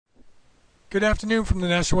Good afternoon from the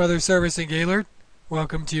National Weather Service in Gaylord.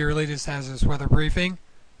 Welcome to your latest hazardous weather briefing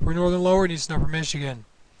for northern, lower, and eastern upper Michigan.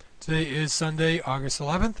 Today is Sunday, August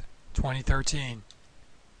 11th, 2013.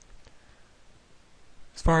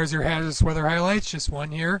 As far as your hazardous weather highlights, just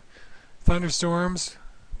one here. Thunderstorms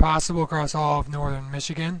possible across all of northern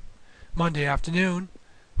Michigan Monday afternoon,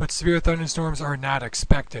 but severe thunderstorms are not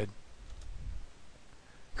expected.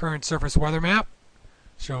 Current surface weather map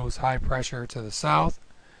shows high pressure to the south,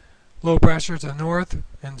 low pressure to the north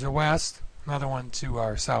and to the west, another one to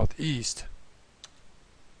our southeast.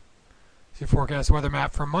 The forecast weather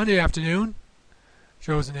map for Monday afternoon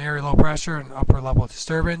shows an area low pressure and upper level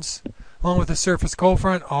disturbance, along with a surface cold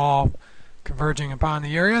front, all converging upon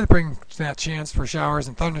the area to bring that chance for showers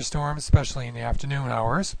and thunderstorms, especially in the afternoon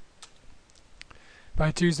hours. By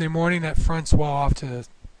Tuesday morning, that fronts well off to the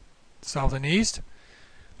south and east.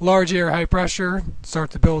 Large area high pressure start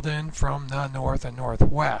to build in from the north and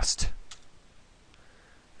northwest.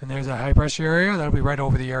 And there's a high pressure area that'll be right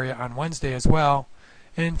over the area on Wednesday as well,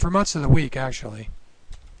 and for much of the week actually.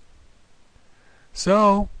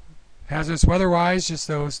 So, hazardous weather-wise, just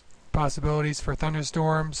those possibilities for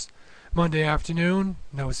thunderstorms. Monday afternoon,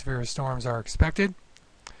 no severe storms are expected.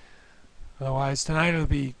 Otherwise, tonight it'll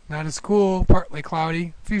be not as cool, partly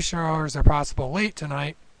cloudy. A few showers are possible late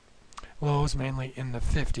tonight. Lows mainly in the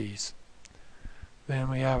 50s. Then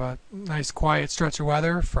we have a nice quiet stretch of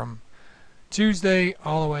weather from Tuesday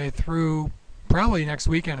all the way through probably next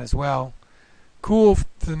weekend as well. Cool for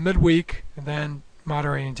the midweek, and then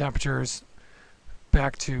moderating temperatures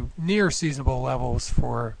back to near seasonable levels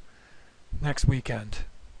for next weekend.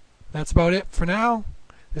 That's about it for now.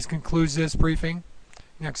 This concludes this briefing.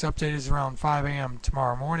 Next update is around 5 a.m.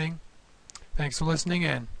 tomorrow morning. Thanks for listening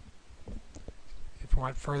in. If you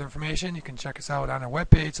want further information, you can check us out on our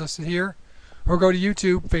webpage listed here, or go to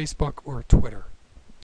YouTube, Facebook, or Twitter.